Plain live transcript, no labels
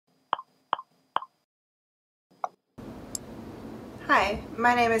Hi,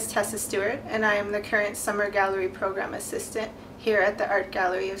 my name is Tessa Stewart and I am the current Summer Gallery Program Assistant here at the Art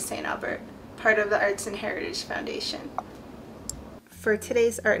Gallery of St. Albert, part of the Arts and Heritage Foundation. For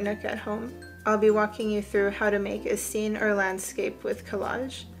today's Art Nook at Home, I'll be walking you through how to make a scene or landscape with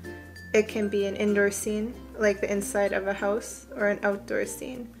collage. It can be an indoor scene, like the inside of a house, or an outdoor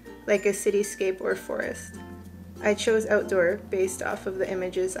scene, like a cityscape or forest. I chose outdoor based off of the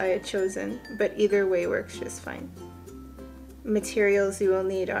images I had chosen, but either way works just fine. Materials you will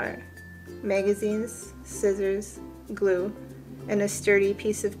need are magazines, scissors, glue, and a sturdy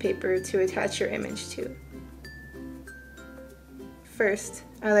piece of paper to attach your image to. First,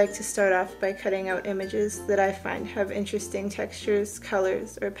 I like to start off by cutting out images that I find have interesting textures,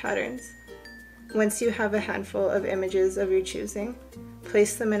 colors, or patterns. Once you have a handful of images of your choosing,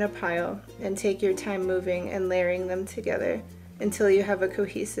 place them in a pile and take your time moving and layering them together until you have a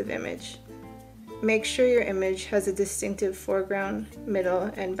cohesive image. Make sure your image has a distinctive foreground,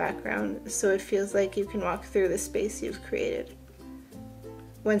 middle, and background so it feels like you can walk through the space you've created.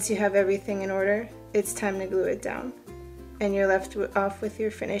 Once you have everything in order, it's time to glue it down, and you're left off with your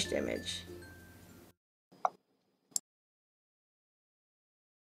finished image.